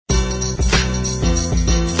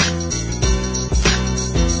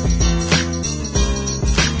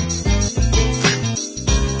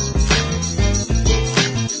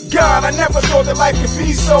thought that life could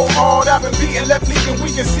be so hard. I've been beaten, left leaking,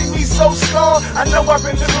 weak, and see me so scarred. I know I've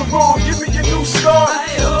been living wrong, give me a new start.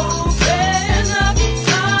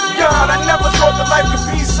 God, I never thought that life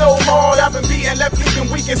could be so hard. I've been beaten, left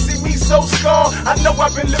leaking, weak, and see me so scarred. I know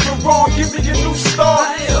I've been living wrong, give me a new start.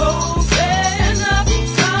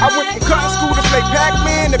 I went from cutting school to play Pac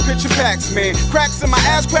Man to pitching Pax Man. Cracks in my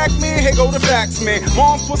ass cracked, man, here go the facts, man.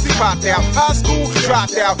 Mom's pussy popped out, high school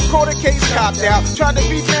dropped out, caught a case copped out, tried to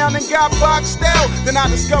be down and got boxed out. Then I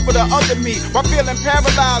discovered the other me, while feeling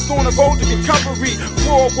paralyzed on the road to recovery.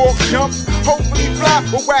 Crawl, walk, jump, hopefully fly,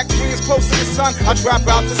 with wax wings close to the sun. I drop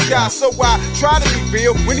out the sky, so I try to be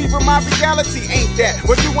real, when even my reality ain't that.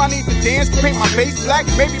 What do I need to dance, paint my face black,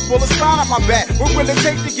 maybe pull a spine out my back? What will it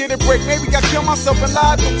take to get a break? Maybe I kill myself and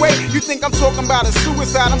lie the way. You think I'm talking about a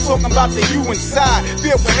suicide, I'm talking about the you inside.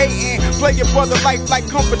 Filled with hating, play your brother life like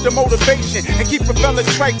comfort to motivation, and keep a fella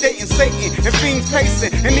trike dating Satan, and fiends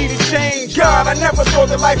pacing, and need a change. God, I never thought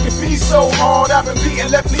that life could be so hard. I've been beaten,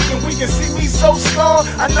 left leaking, weak, and see me so scarred.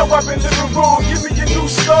 I know I've been living wrong, give me a new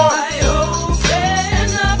start.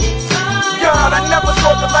 God, I never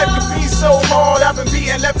thought that life could be so hard. I've been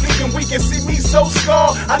beaten, left leaking, weak, and see me so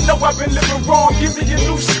scarred. I know I've been living wrong, give me a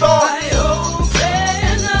new start.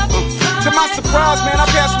 To my surprise, man, I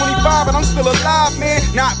passed 25 and I'm still alive, man.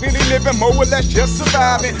 Not really living, more or less just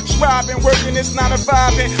surviving. Striving, working, it's 9 to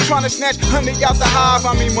 5, and trying to snatch honey out the hive.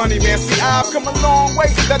 I mean money, man, see, I've come a long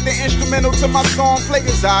way. Let the instrumental to my song play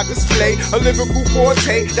as I display a lyrical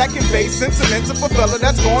forte that conveys sentiments of a fella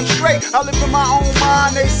that's gone straight. I live in my own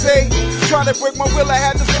mind, they say. Trying to break my will, I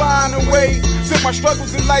had to find a way. Took my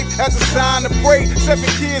struggles in life as a sign to pray. 7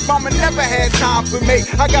 kids, mama never had time for me.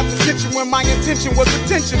 I got the tension when my intention was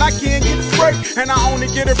attention. I can't get a break, and I only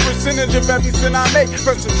get a percentage of everything I make.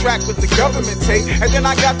 First subtract what the government take, and then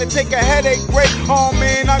I got to take a headache break. Oh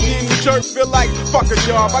man, I'm getting jerked, feel like fuck a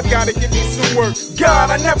job, I gotta get me some work. God,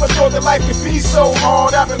 I never thought that life could be so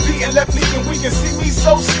hard. I've been beaten, left leaking, weak, and see me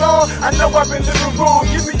so scarred. I know I've been living wrong,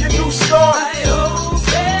 give me a new start.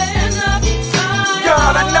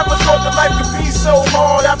 God, I never thought that life could be so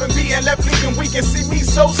hard. I've been beaten, left leaking, weak, and see me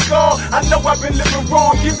so scarred. I know I've been living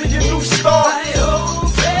wrong, give me a new start.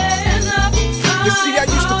 You see, I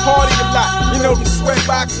used to party a lot, you know, them sweat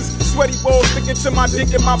boxes, sweaty balls sticking to my dick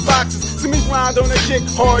in my boxes. See me grind on a chick,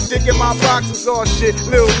 hard dick in my boxes. Oh shit,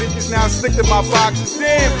 little leakers now stick to my boxes.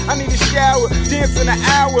 Damn, I need a shower, dance in an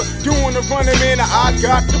hour, doing the running man, I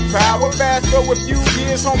got the power. Fast forward a few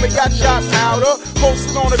years, homie got shot powder.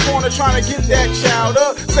 Posted on the corner trying to get that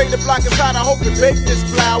chowder. Say the block is hot, I hope it bake this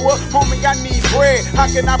flour. Homie, I need bread, how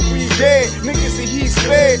can I breathe dead? Niggas see he's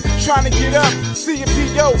fed, trying to get up. See a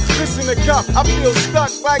P.O., listen to Cup, I feel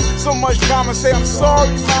stuck like so much drama. Say I'm sorry,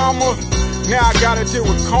 mama. Now I gotta deal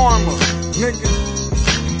with karma, nigga.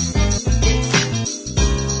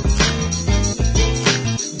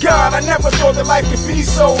 God, I never thought that life could be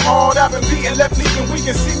so hard. I've been beaten, left leaking, weak,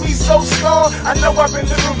 and see me so scarred. I know I've been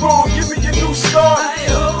living wrong, give me a new start.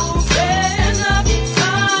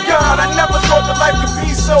 God, I never thought that life could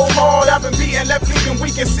be so hard. I've been beaten, left leaking,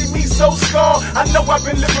 weak, and see me so scarred. I know I've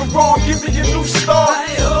been living wrong, give me a new start.